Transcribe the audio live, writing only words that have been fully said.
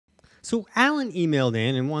So Alan emailed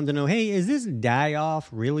in and wanted to know, hey, is this die-off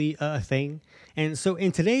really a thing? And so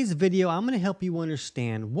in today's video, I'm going to help you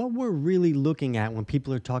understand what we're really looking at when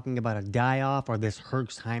people are talking about a die-off or this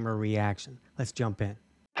Herxheimer reaction. Let's jump in.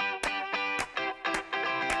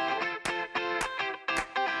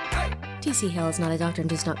 TC Hale is not a doctor and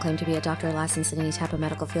does not claim to be a doctor or licensed in any type of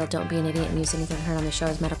medical field. Don't be an idiot and use anything heard on the show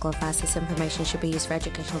as medical advice. This information should be used for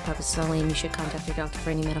educational purposes only, and you should contact your doctor for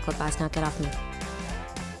any medical advice. Now get off me.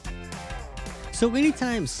 So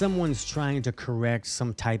anytime someone's trying to correct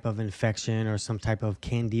some type of infection or some type of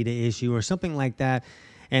candida issue or something like that,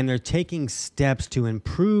 and they're taking steps to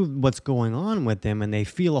improve what's going on with them, and they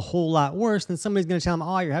feel a whole lot worse, then somebody's going to tell them,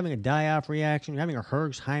 oh, you're having a die-off reaction, you're having a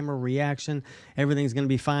Herxheimer reaction, everything's going to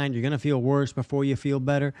be fine, you're going to feel worse before you feel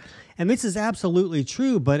better. And this is absolutely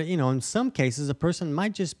true, but in some cases, a person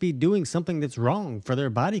might just be doing something that's wrong for their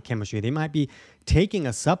body chemistry. They might be taking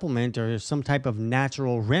a supplement or some type of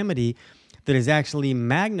natural remedy that is actually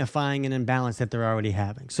magnifying an imbalance that they're already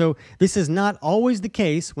having. So this is not always the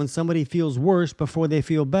case when somebody feels worse before they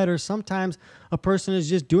feel better. Sometimes a person is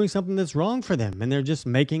just doing something that's wrong for them and they're just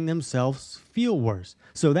making themselves feel worse.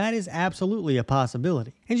 So that is absolutely a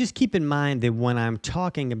possibility. And just keep in mind that when I'm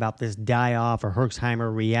talking about this die-off or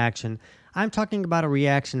Herxheimer reaction, I'm talking about a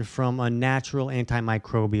reaction from a natural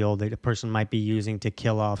antimicrobial that a person might be using to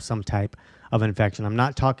kill off some type of infection. I'm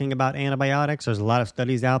not talking about antibiotics. There's a lot of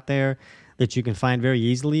studies out there that you can find very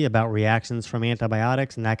easily about reactions from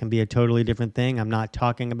antibiotics, and that can be a totally different thing. I'm not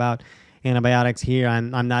talking about antibiotics here.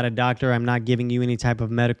 I'm not a doctor. I'm not giving you any type of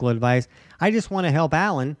medical advice. I just want to help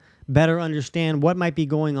Alan better understand what might be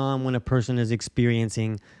going on when a person is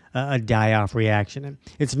experiencing a die-off reaction. And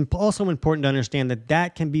it's also important to understand that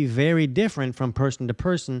that can be very different from person to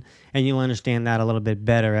person, and you'll understand that a little bit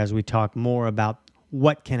better as we talk more about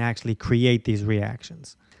what can actually create these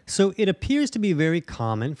reactions. So it appears to be very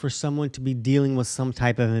common for someone to be dealing with some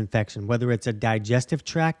type of infection, whether it's a digestive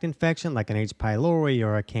tract infection like an H. pylori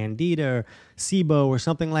or a candida or SIBO or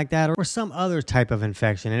something like that, or some other type of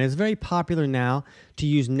infection. And it's very popular now to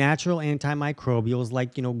use natural antimicrobials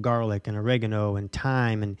like, garlic and oregano and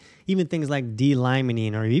thyme and even things like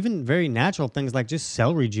D-limonene, or even very natural things like just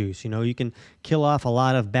celery juice. You can kill off a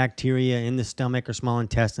lot of bacteria in the stomach or small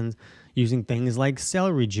intestines using things like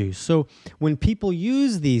celery juice. So when people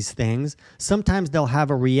use these things, sometimes they'll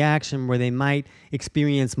have a reaction where they might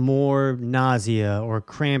experience more nausea or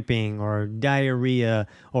cramping or diarrhea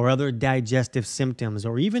or other digestive symptoms,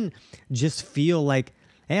 or even just feel like,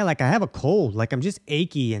 hey, like I have a cold, like I'm just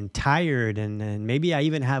achy and tired, and maybe I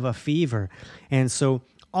even have a fever. And so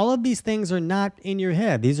all of these things are not in your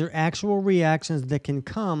head. These are actual reactions that can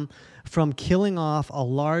come from killing off a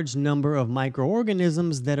large number of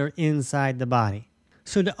microorganisms that are inside the body.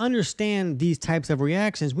 So to understand these types of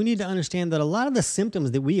reactions, we need to understand that a lot of the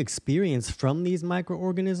symptoms that we experience from these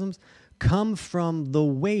microorganisms come from the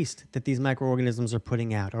waste that these microorganisms are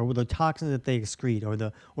putting out, or the toxins that they excrete, or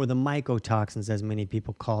the mycotoxins, as many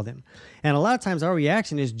people call them. And a lot of times our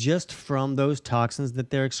reaction is just from those toxins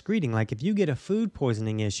that they're excreting. Like if you get a food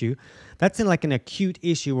poisoning issue, that's in like an acute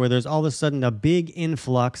issue where there's all of a sudden a big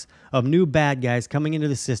influx of new bad guys coming into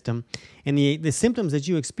the system, and the symptoms that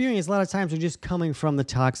you experience a lot of times are just coming from the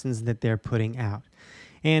toxins that they're putting out.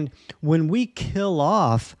 And when we kill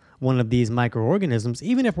off one of these microorganisms,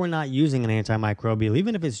 even if we're not using an antimicrobial,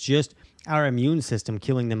 even if it's just our immune system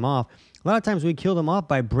killing them off, a lot of times we kill them off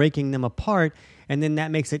by breaking them apart, and then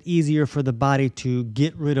that makes it easier for the body to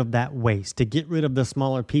get rid of that waste, to get rid of the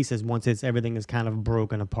smaller pieces once everything is kind of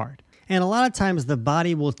broken apart. And a lot of times the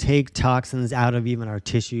body will take toxins out of even our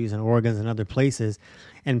tissues and organs and other places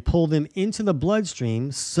and pull them into the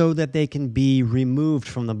bloodstream so that they can be removed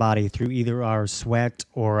from the body through either our sweat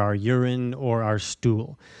or our urine or our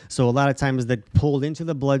stool. So a lot of times they're pulled into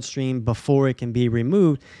the bloodstream before it can be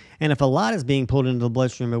removed. And if a lot is being pulled into the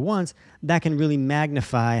bloodstream at once, that can really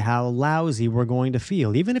magnify how lousy we're going to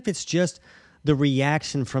feel, even if it's just the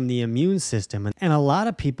reaction from the immune system. And a lot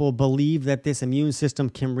of people believe that this immune system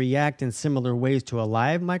can react in similar ways to a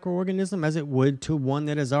live microorganism as it would to one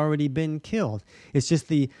that has already been killed. It's just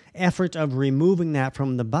the effort of removing that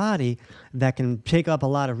from the body that can take up a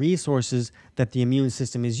lot of resources that the immune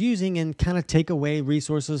system is using and kind of take away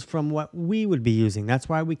resources from what we would be using. That's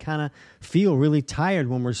why we kind of feel really tired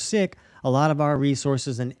when we're sick. A lot of our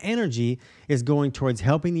resources and energy is going towards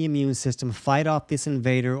helping the immune system fight off this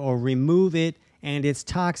invader or remove it and its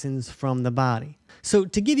toxins from the body. So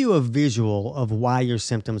to give you a visual of why your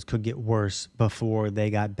symptoms could get worse before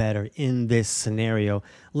they got better in this scenario,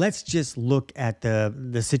 let's just look at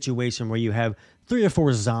the situation where you have 3 or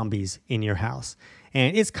 4 zombies in your house.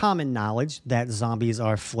 And it's common knowledge that zombies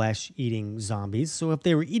are flesh-eating zombies. So if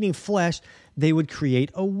they were eating flesh, they would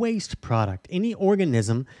create a waste product. Any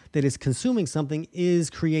organism that is consuming something is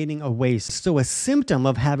creating a waste. So a symptom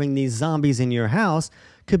of having these zombies in your house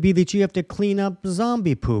could be that you have to clean up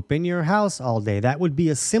zombie poop in your house all day. That would be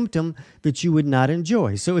a symptom that you would not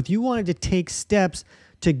enjoy. So if you wanted to take steps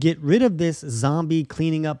to get rid of this zombie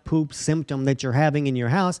cleaning up poop symptom that you're having in your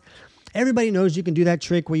house, everybody knows you can do that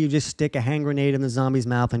trick where you just stick a hand grenade in the zombie's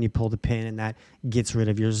mouth and you pull the pin and that gets rid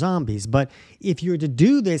of your zombies. But if you're to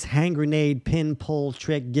do this hand grenade pin pull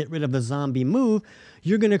trick, get rid of the zombie move,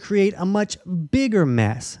 you're going to create a much bigger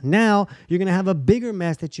mess. Now you're going to have a bigger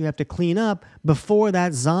mess that you have to clean up before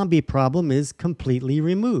that zombie problem is completely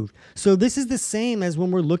removed. So this is the same as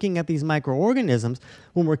when we're looking at these microorganisms.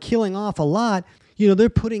 When we're killing off a lot, they're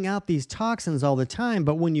putting out these toxins all the time,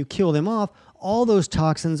 but when you kill them off, all those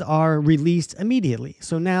toxins are released immediately.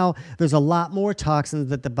 So now there's a lot more toxins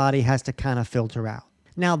that the body has to kind of filter out.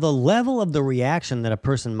 Now, the level of the reaction that a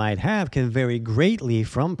person might have can vary greatly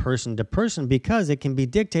from person to person because it can be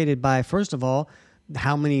dictated by, first of all,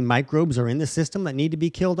 how many microbes are in the system that need to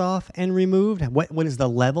be killed off and removed, what is the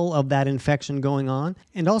level of that infection going on,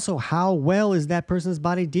 and also how well is that person's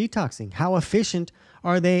body detoxing, how efficient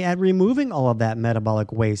are they at removing all of that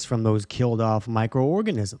metabolic waste from those killed off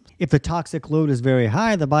microorganisms. If the toxic load is very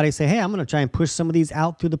high, the body say, hey, I'm going to try and push some of these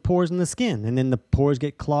out through the pores in the skin, and then the pores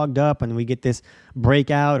get clogged up and we get this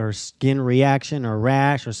breakout or skin reaction or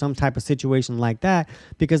rash or some type of situation like that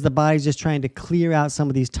because the body's just trying to clear out some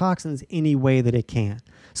of these toxins any way that it can.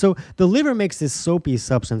 So the liver makes this soapy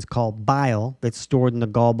substance called bile that's stored in the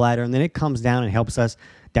gallbladder, and then it comes down and helps us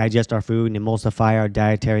digest our food and emulsify our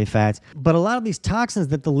dietary fats. But a lot of these toxins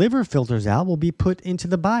that the liver filters out will be put into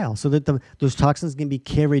the bile so that those toxins can be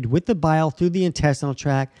carried with the bile through the intestinal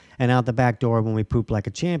tract and out the back door when we poop like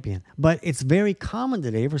a champion. But it's very common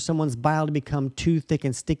today for someone's bile to become too thick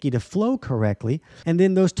and sticky to flow correctly, and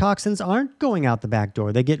then those toxins aren't going out the back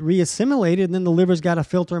door. They get reassimilated, and then the liver's got to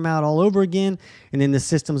filter them out all over again, and then the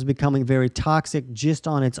system's becoming very toxic just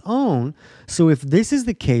on its own. So if this is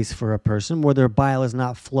the case for a person where their bile is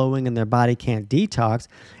not flowing and their body can't detox,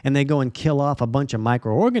 and they go and kill off a bunch of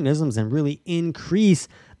microorganisms and really increase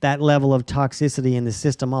that level of toxicity in the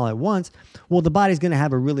system all at once, well, the body's going to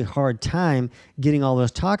have a really hard time getting all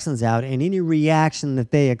those toxins out, and any reaction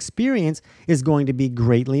that they experience is going to be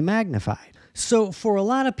greatly magnified. So for a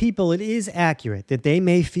lot of people, it is accurate that they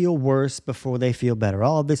may feel worse before they feel better.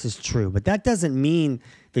 All of this is true, but that doesn't mean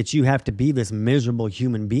that you have to be this miserable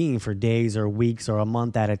human being for days or weeks or a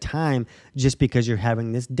month at a time just because you're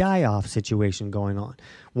having this die-off situation going on.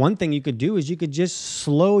 One thing you could do is you could just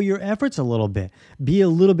slow your efforts a little bit. Be a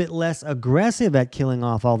little bit less aggressive at killing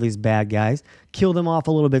off all these bad guys. Kill them off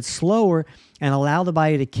a little bit slower and allow the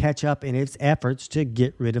body to catch up in its efforts to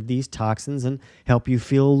get rid of these toxins and help you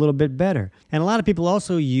feel a little bit better. And a lot of people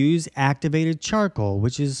also use activated charcoal,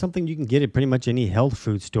 which is something you can get at pretty much any health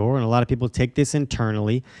food store. And a lot of people take this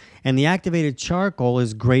internally. And the activated charcoal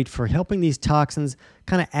is great for helping these toxins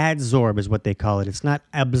kind of adsorb, is what they call it. It's not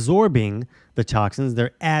absorbing the toxins,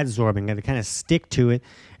 they're adsorbing. They kind of stick to it,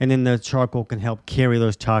 and then the charcoal can help carry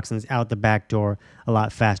those toxins out the back door a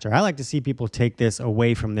lot faster. I like to see people take this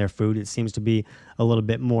away from their food. It seems to be a little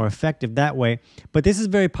bit more effective that way. But this is a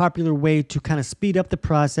very popular way to kind of speed up the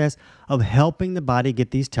process of helping the body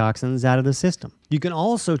get these toxins out of the system. You can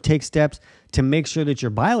also take steps to make sure that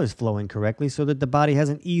your bile is flowing correctly so that the body has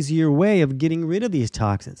an easier way of getting rid of these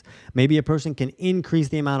toxins. Maybe a person can increase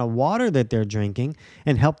the amount of water that they're drinking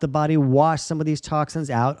and help the body wash some of these toxins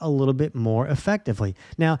out a little bit more effectively.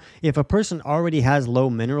 Now, if a person already has low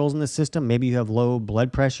minerals in the system, maybe you have low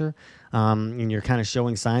blood pressure, and you're kind of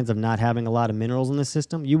showing signs of not having a lot of minerals in the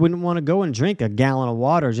system, you wouldn't want to go and drink a gallon of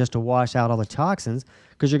water just to wash out all the toxins,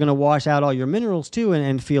 because you're going to wash out all your minerals too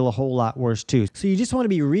and feel a whole lot worse too. So you just want to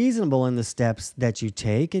be reasonable in the steps that you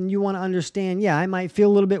take, and you want to understand, yeah, I might feel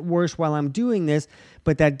a little bit worse while I'm doing this,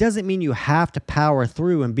 but that doesn't mean you have to power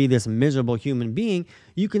through and be this miserable human being.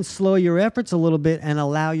 You can slow your efforts a little bit and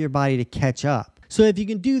allow your body to catch up. So if you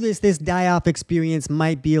can do this, this die-off experience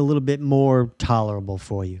might be a little bit more tolerable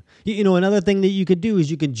for you. You know, another thing that you could do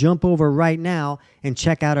is you could jump over right now and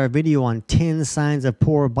check out our video on 10 signs of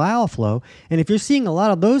poor bile flow. And if you're seeing a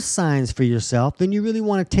lot of those signs for yourself, then you really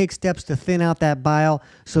want to take steps to thin out that bile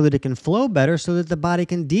so that it can flow better, so that the body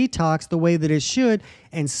can detox the way that it should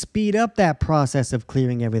and speed up that process of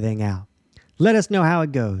clearing everything out. Let us know how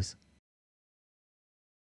it goes.